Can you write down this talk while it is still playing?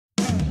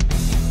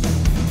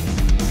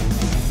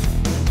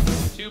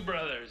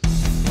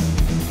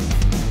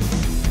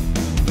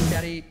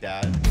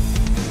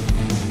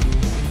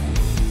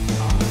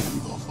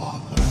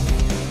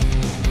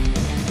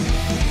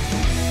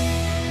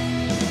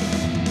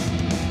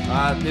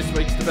This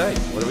week's debate.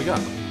 What do we got?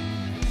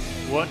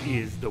 What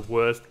is the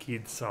worst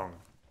kids song?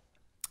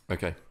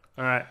 Okay.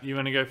 All right, you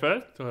want to go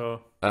first, or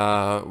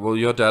Well,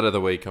 your dad of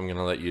the week. I'm going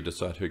to let you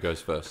decide who goes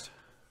first.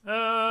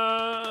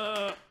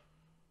 I'll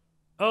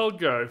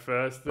go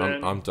first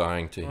then. I'm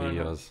dying to hear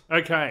yours.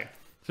 Okay,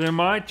 so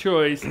my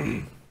choice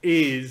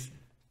is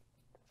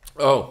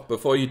Oh,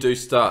 before you do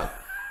start,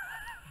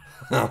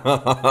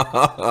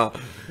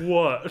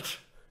 what?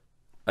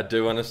 I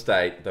do want to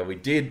state that we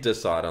did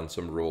decide on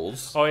some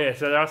rules. Oh yeah,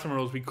 so there are some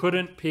rules. We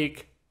couldn't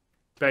pick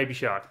Baby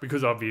Shark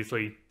because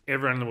obviously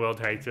everyone in the world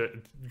hates it.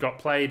 It got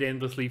played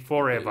endlessly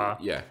forever.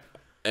 Yeah,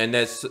 and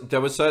there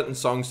were certain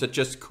songs that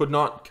just could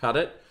not cut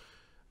it.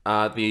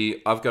 I've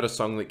got a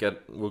song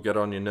that will get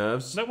on your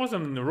nerves. That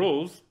wasn't in the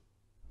rules.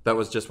 That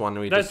was just one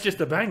we That's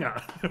just a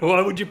banger.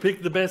 Why would you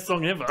pick the best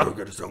song ever?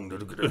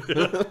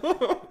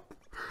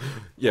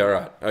 Yeah,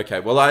 right. Okay.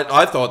 Well,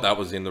 I thought that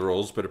was in the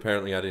rules, but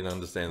apparently I didn't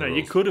understand the No,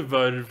 rules. you could have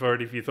voted for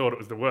it if you thought it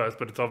was the worst,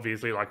 but it's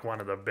obviously like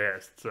one of the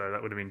best, so that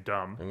would have been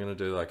dumb. I'm gonna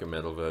do like a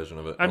metal version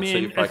of it. I I'll see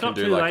mean, if I it's can not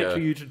do too like late for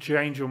you to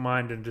change your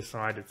mind and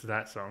decide it's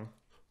that song.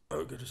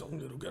 Oh, get a song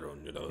that'll get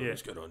on your nose, Yeah.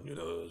 get on your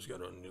nose,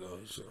 get on your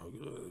nose.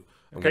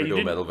 I'm Okay, gonna you do a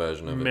didn't metal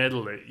version of it.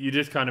 Medal it. You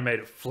just kind of made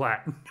it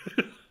flat.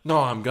 No,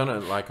 I'm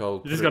gonna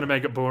I'll. You're just going to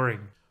make it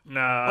boring.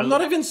 Nah, I'm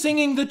not even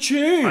singing the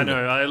tune. I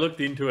know. I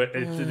looked into it.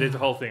 There's a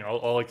whole thing.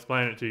 I'll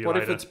explain it to you What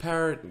later. if it's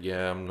parrot?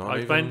 Yeah, I'm not. I'll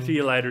explain it to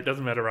you later. It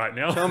doesn't matter right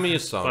now. Tell me a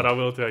song. But I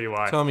will tell you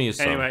why. Tell me a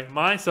song. Anyway,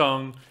 my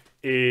song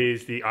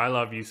is the I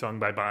Love You song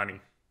by Barney.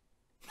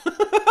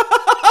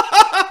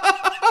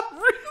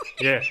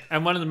 Yeah,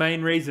 and one of the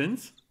main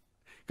reasons,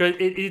 because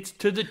it's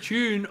to the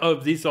tune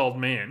of This Old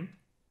Man.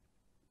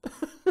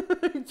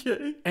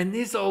 Okay. And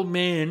This Old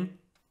Man,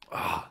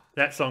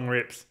 that song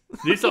rips.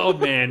 This Old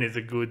Man is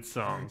a good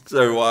song.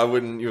 So why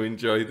wouldn't you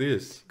enjoy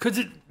this? Because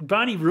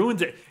Barney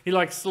ruins it. He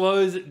like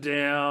slows it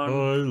down.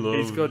 I love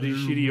He's got this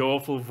you. shitty,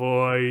 awful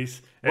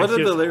voice. What It's are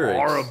the just lyrics?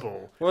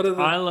 horrible. What are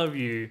the? I love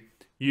you.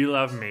 You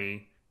love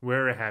me.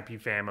 We're a happy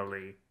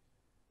family.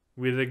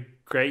 With a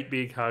great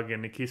big hug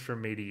and a kiss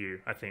from me to you,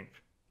 I think.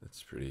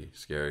 That's pretty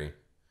scary.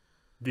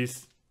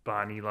 This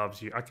Barney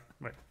loves you.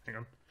 Wait, hang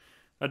on.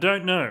 I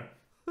don't know.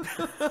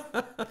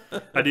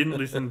 I didn't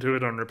listen to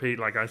it on repeat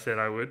like I said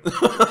I would.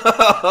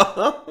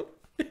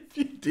 If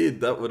you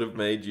did, that would have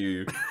made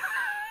you.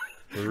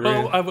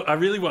 Oh, I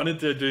really wanted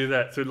to do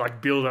that to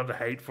like build up the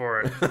hate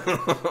for it.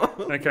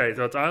 Okay,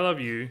 so it's I love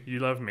you, you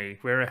love me,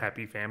 we're a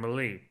happy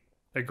family.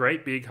 A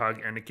great big hug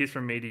and a kiss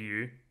from me to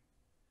you.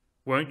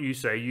 Won't you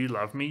say you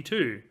love me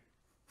too?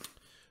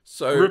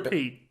 So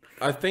Repeat.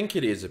 I think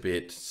it is a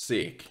bit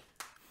sick.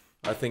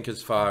 I think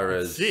as far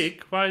as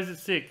Sick? Why is it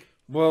sick?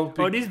 well,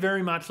 Oh, it is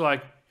very much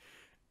like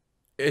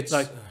it's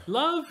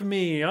love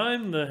me,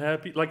 I'm the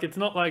happy. Like it's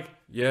not like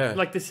yeah,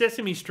 like the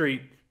Sesame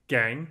Street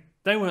gang.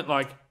 They weren't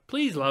like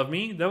please love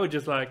me. They were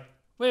just like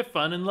we're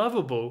fun and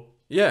lovable.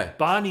 yeah,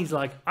 Barney's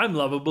like I'm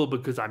lovable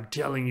because I'm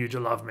telling you to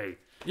love me.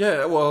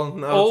 yeah. Well,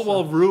 no, All it's-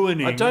 while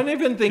ruining. I don't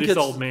even think this it's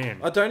old man.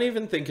 I don't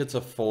even think it's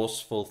a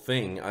forceful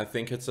thing. I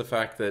think it's the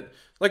fact that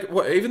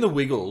even the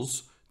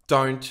Wiggles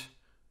don't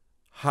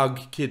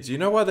hug kids. You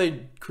know why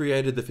they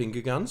created the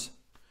finger guns?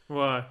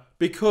 Why?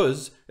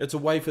 Because it's a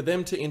way for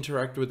them to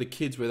interact with the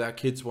kids without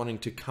kids wanting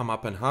to come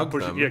up and hug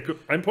them. Yeah,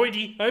 I'm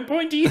pointy. I'm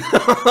pointy.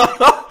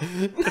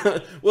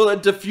 Well,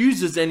 it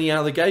diffuses any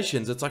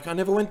allegations. It's like I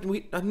never went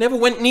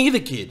near the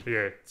kid.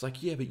 yeah, It's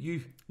like yeah, but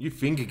you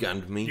finger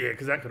gunned me. yeah,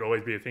 because that could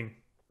always be a thing.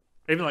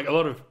 Even like a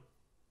lot of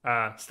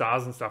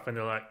stars and stuff, and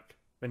they're like,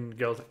 when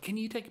girls are like, can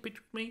you take a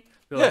picture of me?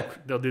 They're Yeah.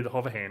 like, they'll do the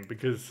hover hand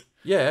because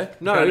Yeah,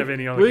 they don't have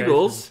any no, allegations.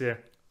 Wiggles, Yeah,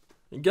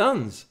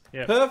 guns,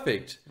 Yeah.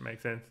 perfect. it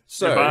makes sense.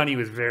 So- So Barney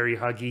was very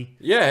huggy.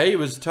 Yeah, he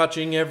was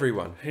touching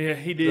everyone. Yeah,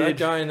 he That did.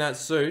 guy in that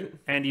suit.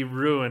 And he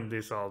ruined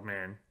this old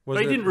man. Was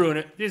But he it- didn't ruin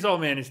it. This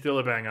old man is still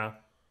a banger.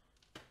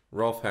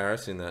 Rolf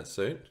Harris in that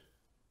suit.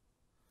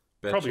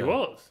 Betcha. Probably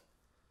was.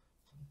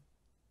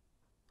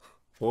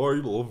 I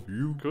love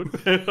you. Good.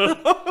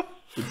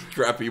 It's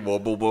crappy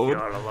wobble board.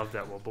 God, I love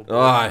that wobble. Oh,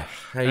 I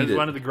hate It's it.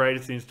 one of the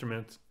greatest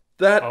instruments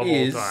That of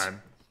is. all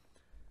time.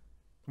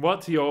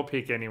 What's your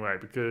pick anyway?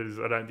 Because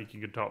I don't think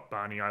you could top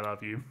Barney, I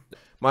Love You.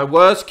 My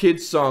worst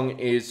kids song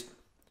is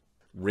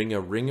Ring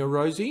a Ring a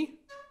Rosie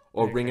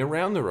or Ring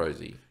Around the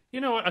Rosie. You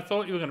know what? I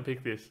thought you were going to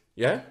pick this.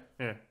 Yeah?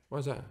 Yeah.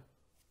 Why's that?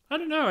 I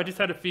don't know. I just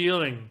had a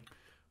feeling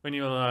when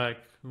you were like,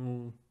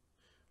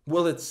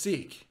 Well, it's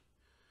sick.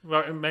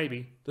 well,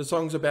 maybe. The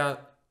song's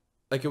about,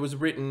 like, it was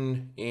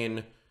written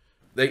in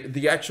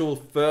the actual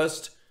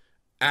first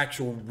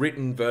actual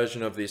written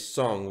version of this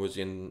song was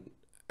in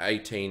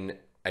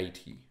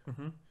 1880.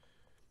 Mm-hmm.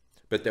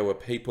 But there were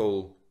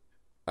people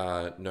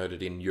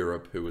noted in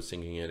Europe who were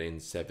singing it in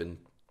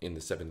the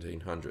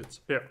 1700s.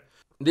 Yeah.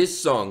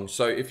 This song,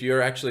 so if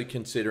you're actually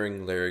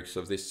considering lyrics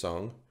of this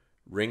song,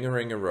 Ring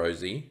a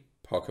Rosie,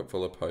 pocket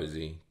full of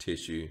posy,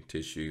 tissue,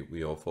 tissue,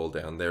 we all fall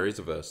down. There is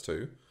a verse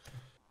too.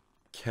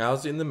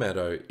 Cows in the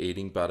meadow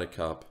eating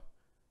buttercup,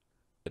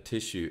 a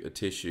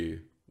tissue,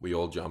 we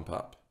all jump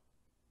up.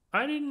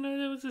 I didn't know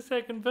there was a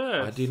second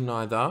verse. I didn't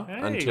either Hey.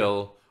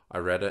 until I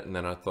read it and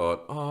then I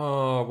thought,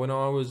 oh, when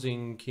I was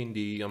in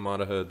kindy, I might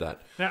have heard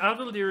that. Now, are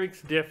the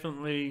lyrics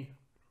definitely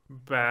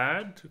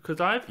bad?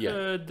 Because I've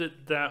heard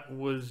that that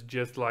was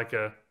just like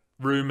a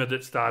rumor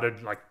that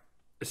started like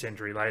a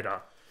century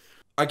later.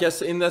 I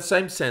guess in the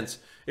same sense,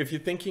 if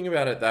you're thinking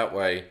about it that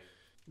way,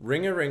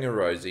 Ring a Ring a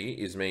Rosie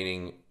is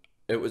meaning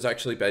it was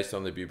actually based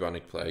on the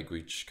bubonic plague,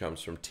 which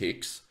comes from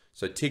ticks.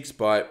 So ticks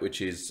bite,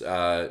 which is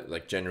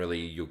like generally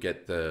you'll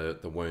get the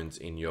wounds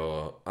in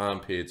your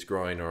armpits,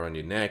 groin, or on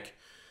your neck.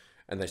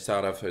 And they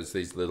start off as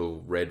these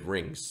little red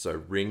rings.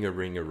 So Ring a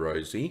Ring a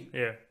Rosie.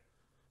 Yeah.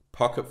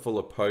 Pocket Full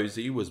of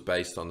Posy was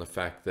based on the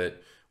fact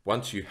that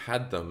once you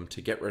had them,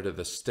 to get rid of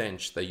the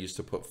stench, they used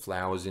to put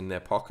flowers in their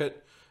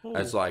pocket. Ooh.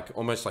 As like,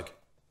 almost like,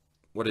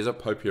 what is it,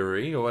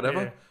 potpourri or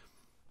whatever? Yeah.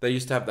 They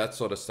used to have that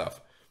sort of stuff.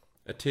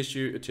 A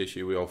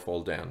tissue, we all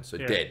fall down. So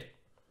dead.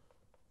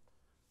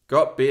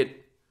 Got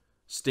bit,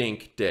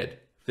 stink, dead.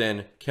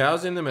 Then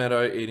cows in the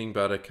meadow eating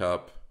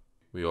buttercup,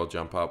 we all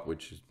jump up,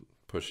 which is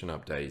pushing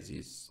up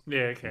daisies.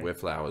 Yeah, okay. We're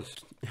flowers.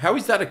 How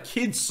is that a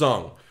kid's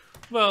song?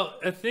 Well,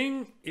 a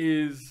thing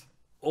is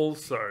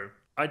also,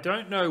 I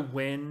don't know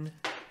when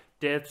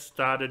death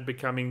started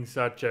becoming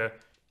such a,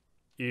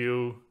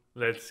 ew,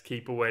 let's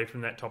keep away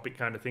from that topic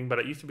kind of thing, but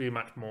it used to be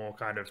much more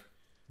kind of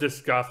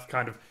discussed,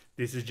 kind of,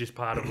 this is just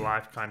part of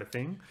life kind of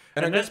thing.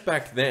 And I guess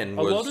back then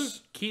a lot of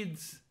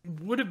kids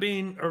would have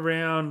been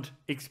around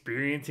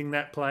experiencing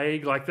that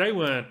plague. Like, they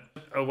weren't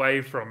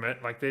away from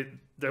it. Like, they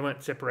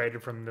weren't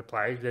separated from the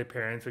plague. Their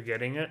parents were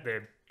getting it,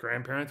 their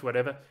grandparents,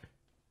 whatever.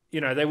 You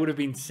know, they would have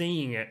been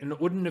seeing it, and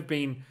it wouldn't have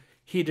been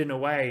hidden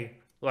away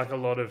like a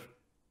lot of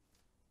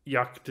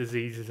yuck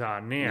diseases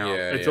are now.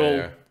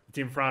 It's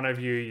in front of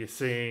you, you're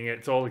seeing it,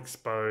 it's all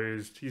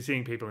exposed, you're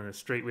seeing people in the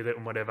street with it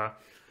and whatever.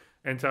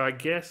 And so I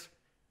guess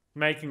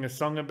making a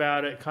song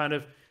about it kind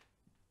of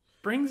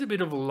brings a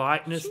bit of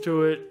lightness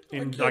to it,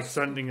 in like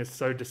something is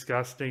so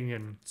disgusting.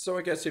 And so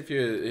I guess if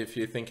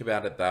you think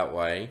about it that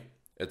way,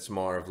 it's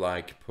more of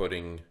like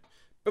putting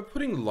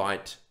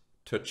light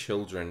to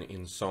children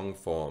in song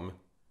form.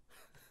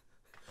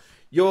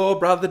 Your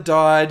brother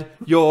died.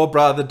 Your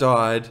brother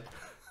died.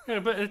 Yeah,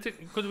 but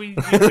because we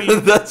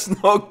that's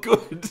not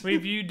good. We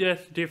view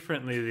death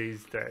differently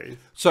these days.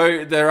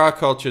 So there are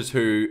cultures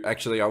who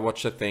actually, I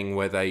watched a thing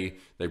where they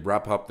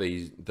wrap up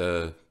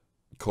the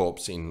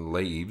corpse in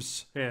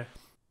leaves. Yeah.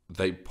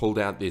 They pulled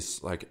out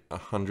this like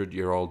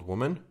 100-year-old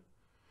woman,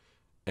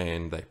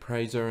 and they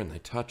praise her and they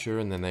touch her,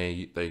 and then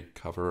they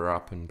cover her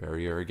up and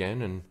bury her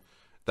again, and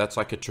that's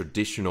like a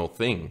traditional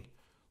thing.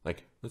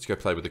 Like, let's go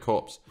play with the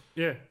corpse.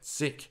 Yeah.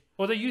 Sick.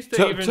 Well, they used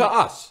to to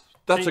us.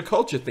 That's a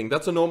culture thing.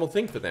 That's a normal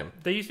thing for them.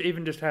 They used to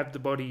even just have the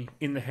body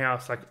in the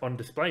house, like on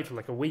display for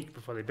like a week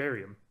before they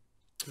bury him.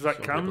 It's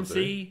like, come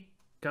see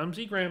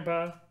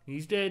Grandpa.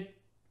 He's dead.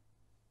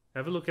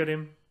 Have a look at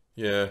him.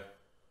 Yeah.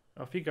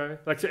 Off you go.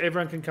 Like, so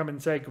everyone can come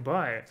and say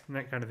goodbye and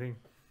that kind of thing.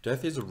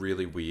 Death is a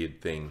really weird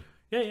thing.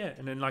 Yeah, yeah.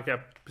 And then like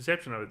our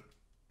perception of it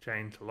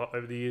changed a lot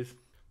over the years.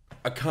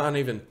 I can't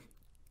even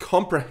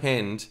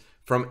comprehend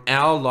from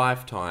our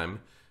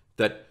lifetime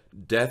that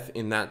death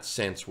in that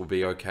sense will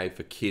be okay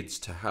for kids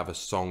to have a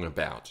song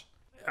about.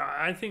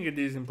 I think it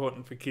is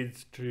important for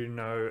kids to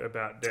know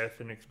about death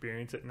and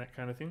experience it and that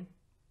kind of thing.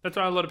 That's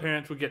why a lot of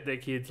parents will get their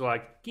kids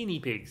like guinea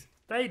pigs.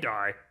 They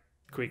die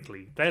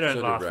quickly. They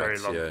don't last very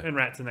long. Yeah. And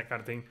rats and that kind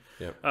of thing.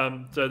 Yep.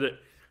 So that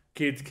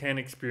kids can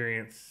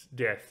experience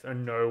death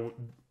and know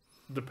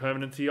the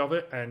permanency of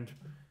it and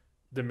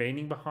the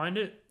meaning behind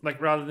it. Like,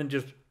 rather than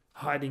just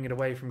hiding it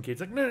away from kids.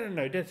 Like,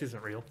 no, death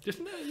isn't real. Just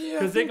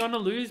because they're going to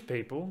lose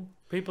people.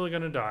 People are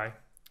going to die.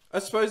 I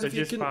suppose it's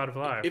just part of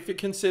life. If you're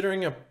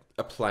considering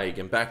a plague,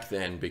 and back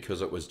then,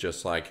 because it was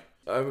just like,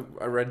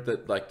 I read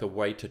that like the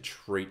way to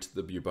treat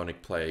the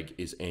bubonic plague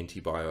is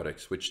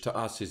antibiotics, which to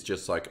us is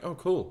just like, oh,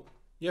 cool.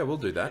 Yeah, we'll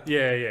do that.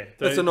 Yeah.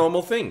 That's a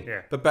normal thing.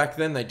 Yeah. But back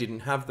then they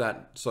didn't have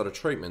that sort of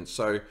treatment.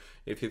 So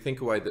if you think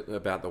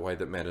about the way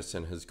that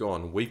medicine has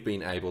gone, we've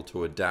been able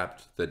to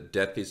adapt that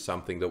death is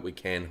something that we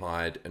can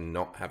hide and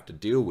not have to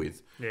deal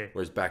with. Yeah.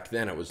 Whereas back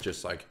then it was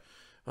just like,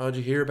 oh, did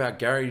you hear about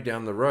Gary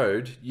down the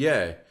road?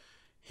 Yeah.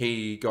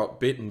 He got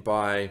bitten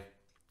by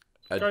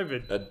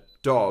a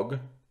dog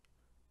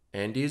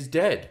and is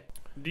dead.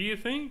 Do you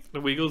think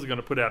the Wiggles are going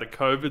to put out a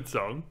COVID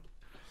song?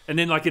 And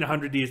then like in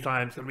 100 years'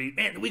 time, it's going to be,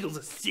 man, the Wiggles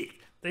are sick.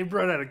 They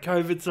brought out a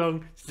COVID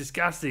song. It's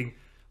disgusting.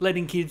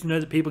 Letting kids know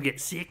that people get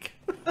sick.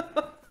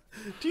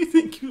 Do you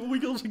think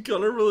Wiggles are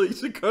going to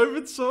release a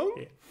COVID song?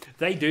 Yeah.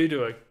 They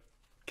do a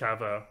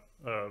cover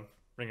of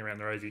Ring Around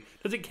the Rosie.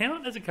 Does it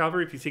count as a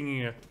cover if you're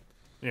singing a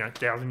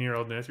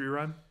 1,000-year-old nursery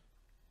rhyme?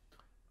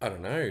 I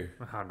don't know.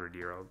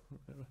 100-year-old.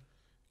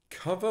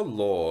 Cover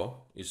law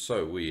is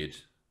so weird.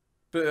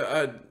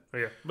 But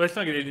yeah, let's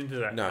not get into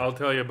that. No. I'll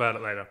tell you about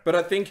it later. But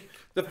I think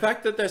the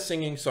fact that they're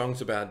singing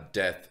songs about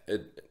death,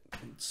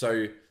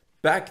 so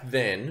back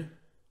then,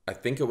 I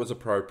think it was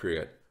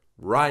appropriate.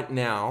 Right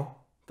now,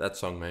 that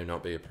song may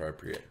not be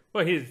appropriate.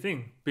 Well, here's the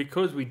thing.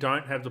 Because we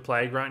don't have the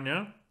plague right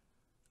now,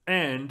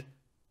 and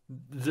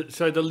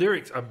so the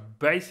lyrics are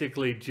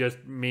basically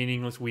just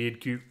meaningless,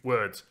 weird, cute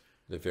words.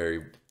 They're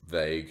very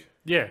vague.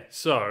 Yeah,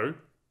 so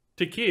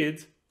to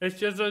kids, it's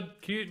just a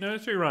cute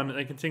nursery rhyme that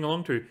they can sing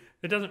along to.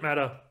 It doesn't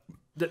matter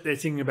that they're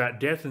singing about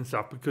death and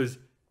stuff because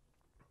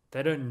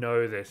they don't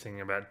know they're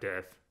singing about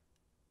death.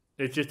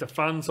 It's just a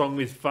fun song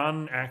with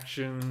fun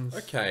actions.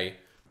 Okay.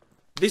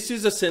 This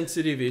is a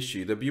sensitive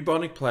issue. The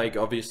bubonic plague,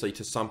 obviously,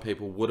 to some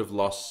people, would have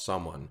lost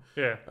someone.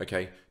 Yeah.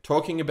 Okay.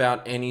 Talking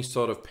about any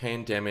sort of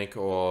pandemic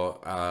or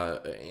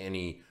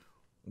any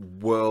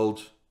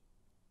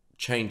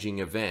world-changing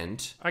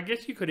event. I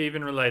guess you could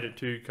even relate it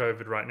to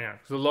COVID right now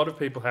because a lot of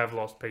people have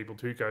lost people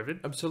to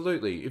COVID.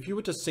 Absolutely. If you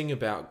were to sing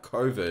about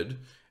COVID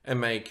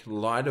and make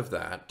light of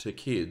that to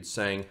kids,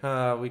 saying,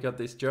 we got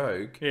this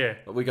joke. Yeah.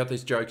 We got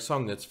this joke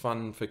song that's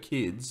fun for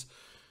kids.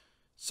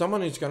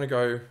 Someone who's going to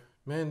go,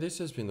 man, this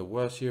has been the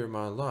worst year of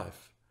my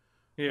life.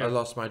 Yeah. I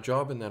lost my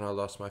job and then I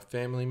lost my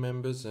family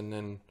members and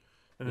then...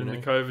 And then the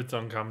COVID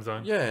song comes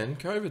on. Yeah, and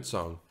COVID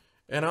song.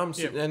 And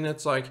and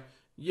it's like,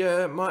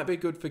 yeah, it might be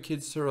good for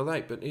kids to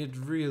relate, but it's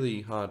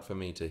really hard for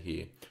me to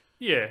hear.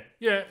 Yeah,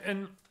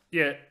 and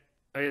I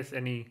guess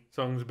any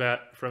songs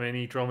from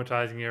any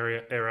traumatizing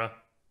era,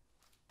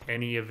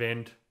 any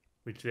event,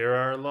 which there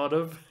are a lot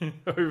of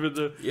over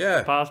the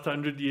past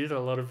 100 years, a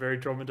lot of very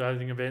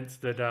traumatizing events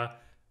that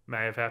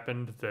may have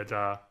happened that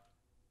are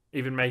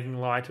even making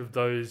light of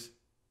those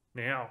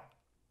now.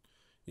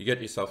 You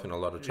get yourself in a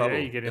lot of trouble.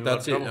 Yeah, you get in and a lot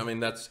that's of it. trouble. I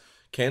mean, that's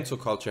cancel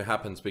culture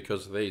happens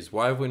because of these.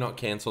 Why have we not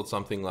cancelled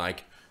something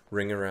like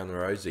Ring Around the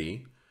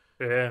Rosie?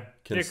 Yeah,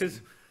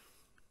 because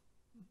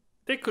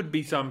there could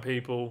be some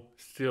people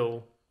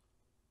still...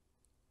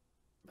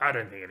 I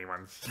don't think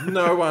anyone's...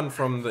 No one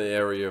from the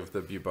area of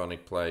the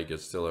bubonic plague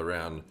is still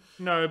around.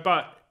 No,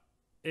 but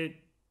it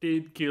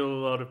did kill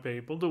a lot of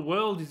people. The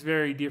world is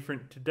very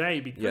different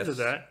today because of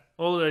that.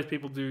 All of those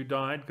people who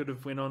died could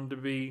have went on to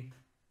be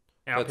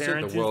our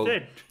parents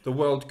instead. The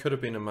world could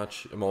have been a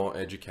much more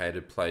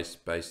educated place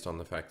based on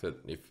the fact that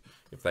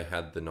if they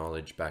had the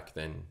knowledge back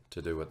then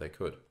to do what they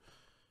could.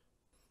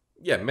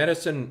 Yeah,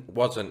 medicine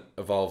wasn't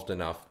evolved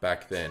enough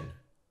back then.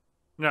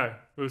 No,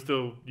 we were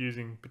still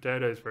using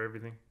potatoes for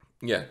everything.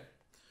 Yeah.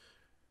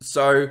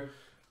 So,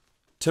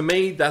 to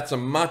me, that's a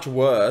much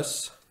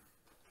worse...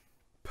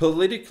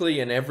 Politically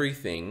and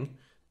everything,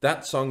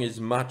 that song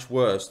is much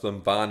worse than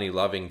Barney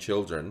Loving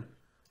Children.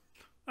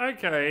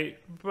 Okay,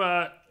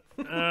 but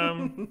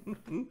I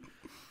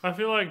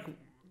feel like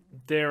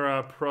there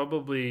are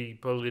probably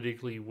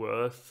politically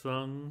worse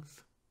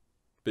songs.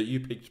 But you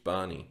picked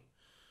Barney.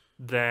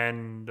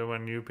 Than the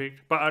one you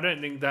picked. But I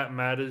don't think that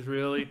matters,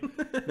 really.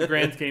 In the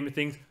grand scheme of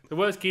things. The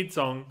worst kid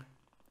song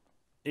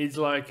is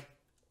like,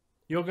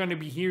 you're going to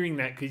be hearing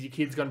that because your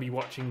kid's going to be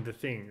watching the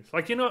things.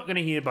 Like, you're not going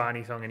to hear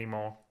Barney song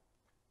anymore.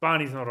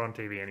 Barney's not on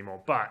TV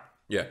anymore, but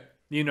yeah,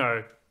 you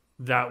know,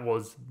 that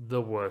was the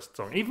worst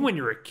song. Even when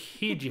you were a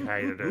kid, you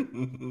hated it.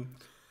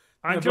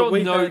 I'm sure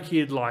no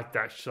kid liked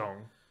that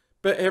song.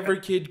 But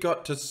every kid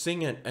got to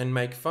sing it and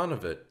make fun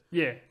of it.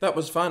 Yeah. That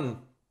was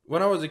fun.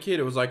 When I was a kid,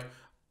 it was like,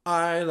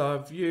 I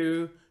love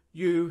you,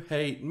 you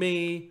hate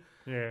me.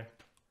 Yeah.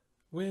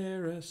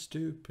 We're a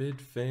stupid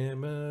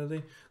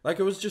family. Like,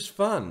 it was just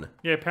fun.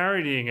 Yeah,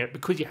 parodying it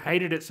because you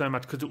hated it so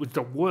much because it was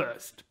the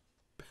worst.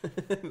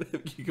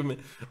 You can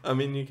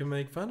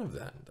make fun of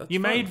that. You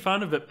made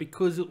fun of it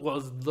because it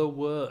was the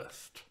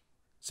worst.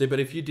 See,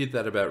 but if you did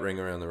that about Ring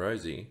Around the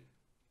Rosie,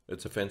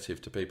 it's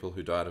offensive to people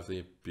who died of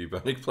the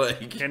bubonic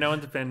plague. Yeah, no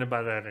one's offended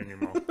by that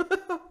anymore.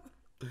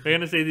 We're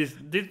going to see this.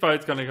 This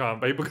boat's going to come.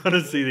 People are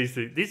going to see these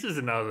things. This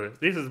is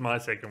my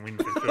second win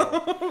for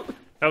sure.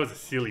 That was a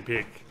silly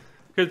pick.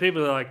 Because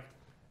people are like,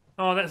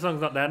 oh, that song's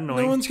not that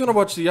annoying. No one's going to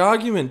watch the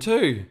argument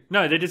too.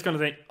 No, they're just going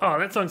to think, oh,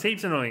 that song's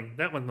heaps annoying.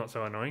 That one's not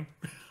so annoying.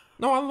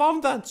 No, I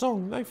love that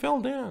song. They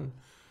fell down.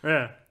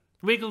 Yeah.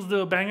 Wiggles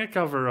do a banger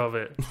cover of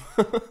it.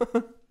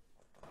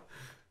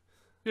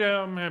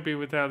 Yeah, I'm happy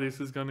with how this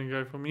is going to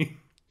go for me.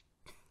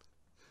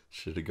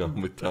 Should have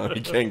gone with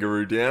Tiny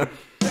Kangaroo Down.